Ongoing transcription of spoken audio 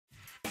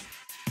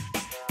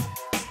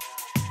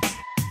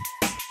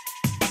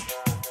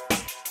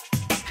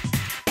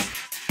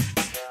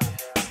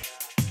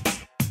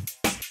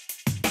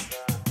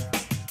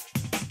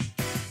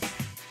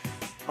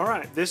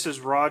Hi, this is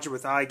Roger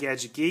with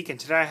iGadgetGeek, and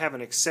today I have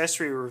an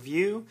accessory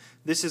review.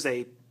 This is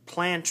a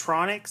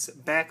Plantronics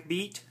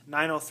BackBeat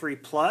 903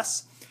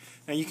 Plus,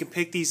 and you can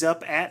pick these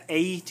up at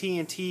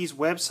AT&T's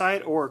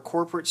website or a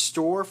corporate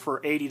store for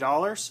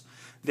 $80.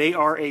 They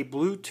are a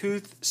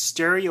Bluetooth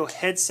stereo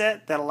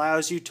headset that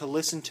allows you to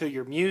listen to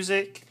your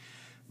music,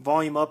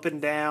 volume up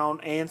and down,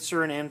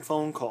 answer and end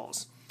phone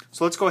calls.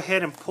 So let's go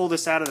ahead and pull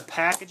this out of the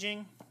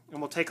packaging,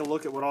 and we'll take a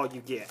look at what all you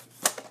get.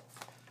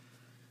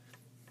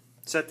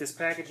 Set this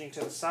packaging to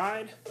the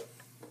side.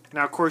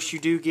 Now, of course, you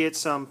do get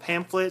some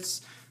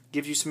pamphlets,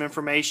 gives you some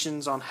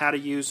information on how to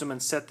use them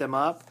and set them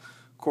up.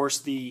 Of course,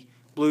 the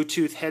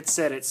Bluetooth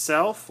headset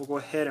itself. We'll go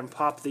ahead and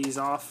pop these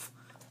off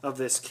of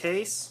this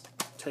case.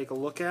 Take a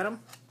look at them.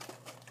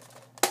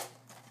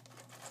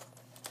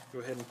 Go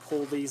ahead and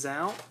pull these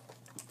out.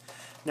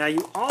 Now,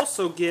 you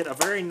also get a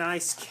very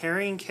nice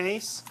carrying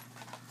case.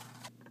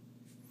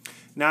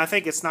 Now, I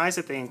think it's nice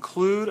that they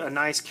include a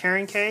nice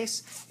carrying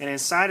case, and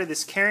inside of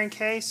this carrying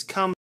case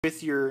comes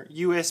with your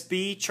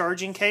USB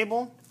charging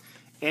cable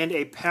and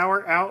a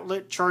power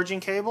outlet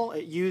charging cable.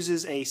 It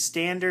uses a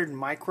standard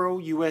micro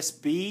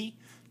USB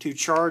to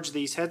charge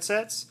these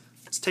headsets.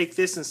 Let's take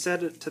this and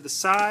set it to the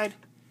side,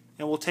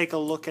 and we'll take a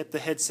look at the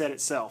headset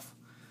itself.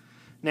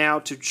 Now,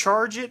 to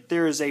charge it,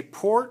 there is a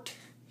port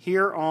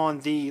here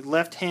on the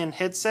left-hand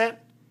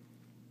headset.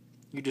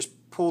 You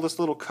just pull this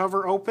little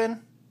cover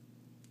open.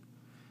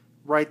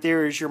 Right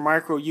there is your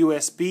micro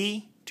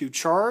USB to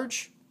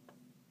charge.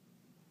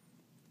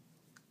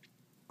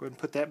 Go ahead and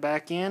put that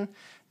back in.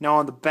 Now,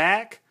 on the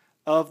back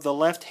of the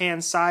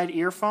left-hand side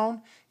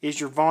earphone is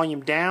your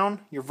volume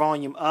down, your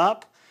volume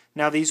up.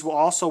 Now, these will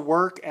also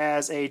work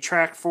as a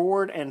track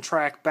forward and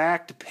track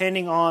back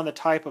depending on the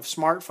type of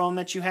smartphone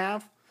that you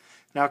have.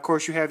 Now, of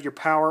course, you have your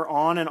power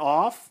on and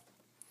off.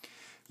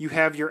 You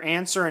have your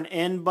answer and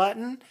end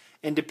button,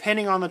 and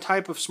depending on the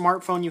type of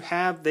smartphone you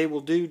have, they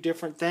will do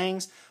different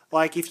things.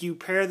 Like if you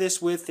pair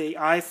this with the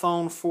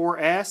iPhone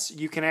 4S,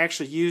 you can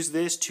actually use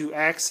this to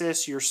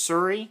access your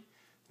Siri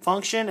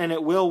function, and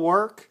it will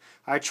work.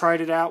 I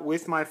tried it out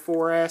with my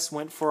 4S,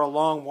 went for a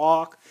long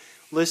walk,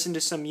 listened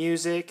to some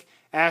music,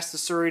 asked the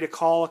Siri to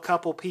call a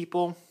couple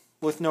people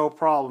with no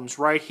problems.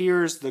 Right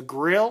here is the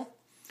grill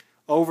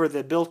over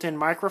the built-in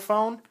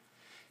microphone,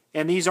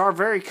 and these are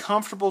very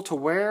comfortable to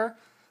wear.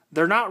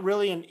 They're not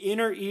really an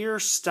inner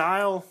ear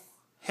style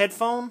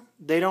headphone.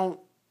 They don't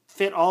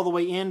fit all the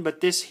way in,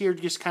 but this here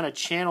just kind of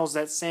channels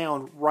that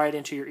sound right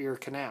into your ear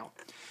canal.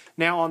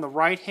 Now, on the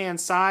right hand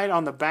side,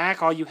 on the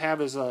back, all you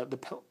have is the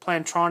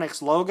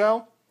Plantronics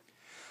logo.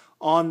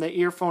 On the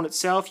earphone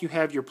itself, you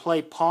have your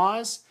play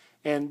pause,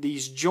 and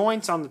these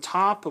joints on the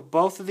top of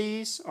both of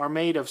these are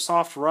made of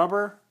soft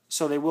rubber,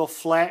 so they will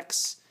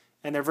flex,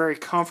 and they're very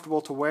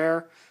comfortable to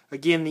wear.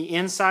 Again, the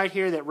inside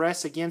here that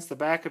rests against the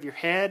back of your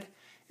head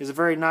is a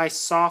very nice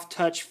soft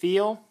touch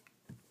feel.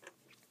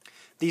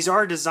 These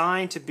are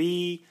designed to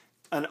be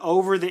an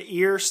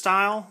over-the-ear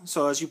style,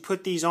 so as you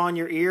put these on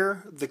your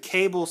ear, the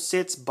cable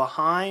sits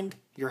behind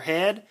your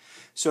head.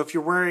 So if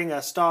you're wearing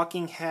a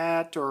stocking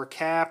hat or a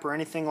cap or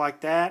anything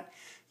like that,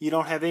 you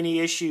don't have any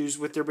issues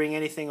with there being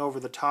anything over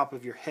the top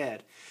of your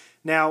head.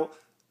 Now,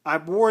 I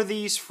wore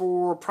these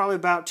for probably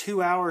about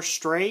 2 hours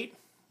straight.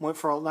 Went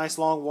for a nice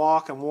long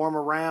walk and warm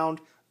around.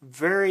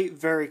 Very,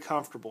 very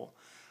comfortable.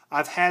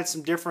 I've had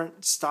some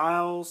different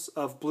styles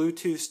of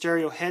Bluetooth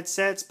stereo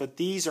headsets, but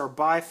these are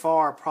by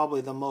far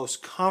probably the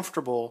most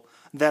comfortable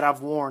that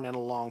I've worn in a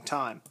long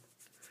time.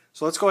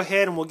 So let's go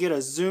ahead and we'll get a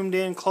zoomed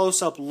in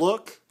close-up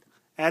look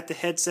at the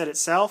headset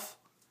itself.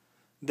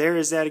 There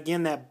is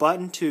that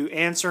button to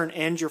answer and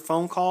end your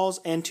phone calls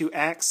and to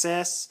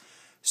access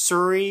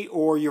Siri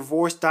or your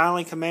voice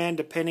dialing command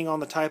depending on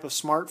the type of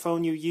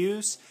smartphone you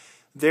use.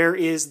 There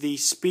is the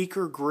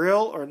speaker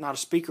grill, or not a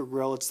speaker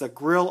grill, it's the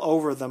grill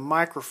over the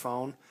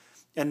microphone.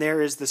 And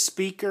there is the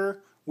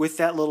speaker with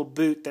that little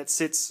boot that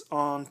sits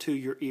onto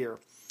your ear.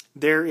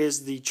 There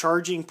is the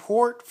charging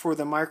port for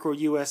the micro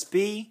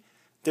USB.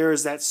 There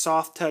is that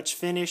soft touch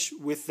finish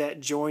with that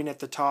joint at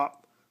the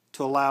top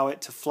to allow it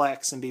to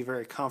flex and be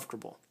very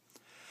comfortable.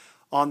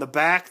 On the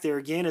back, there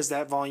again is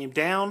that volume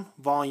down,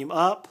 volume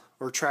up,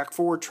 or track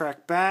forward,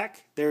 track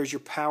back. There's your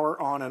power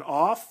on and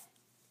off.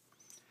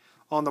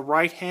 On the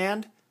right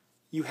hand,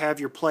 you have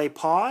your play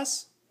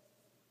pause.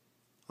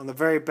 On the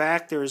very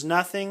back, there is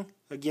nothing.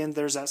 Again,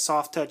 there's that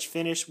soft touch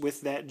finish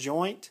with that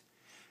joint,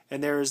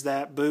 and there is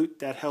that boot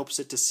that helps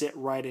it to sit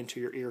right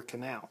into your ear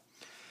canal.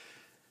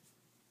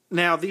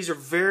 Now, these are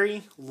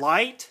very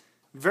light,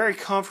 very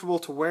comfortable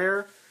to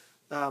wear.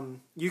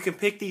 You can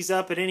pick these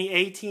up at any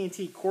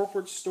AT&T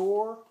corporate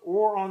store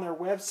or on their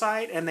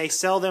website, and they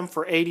sell them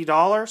for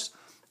 $80.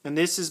 And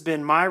this has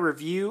been my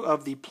review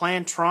of the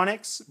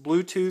Plantronics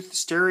Bluetooth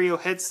stereo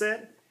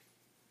headset.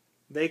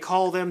 They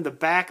call them the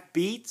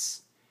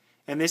BackBeats.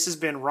 And this has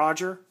been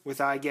Roger with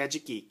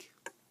iGadgetGeek.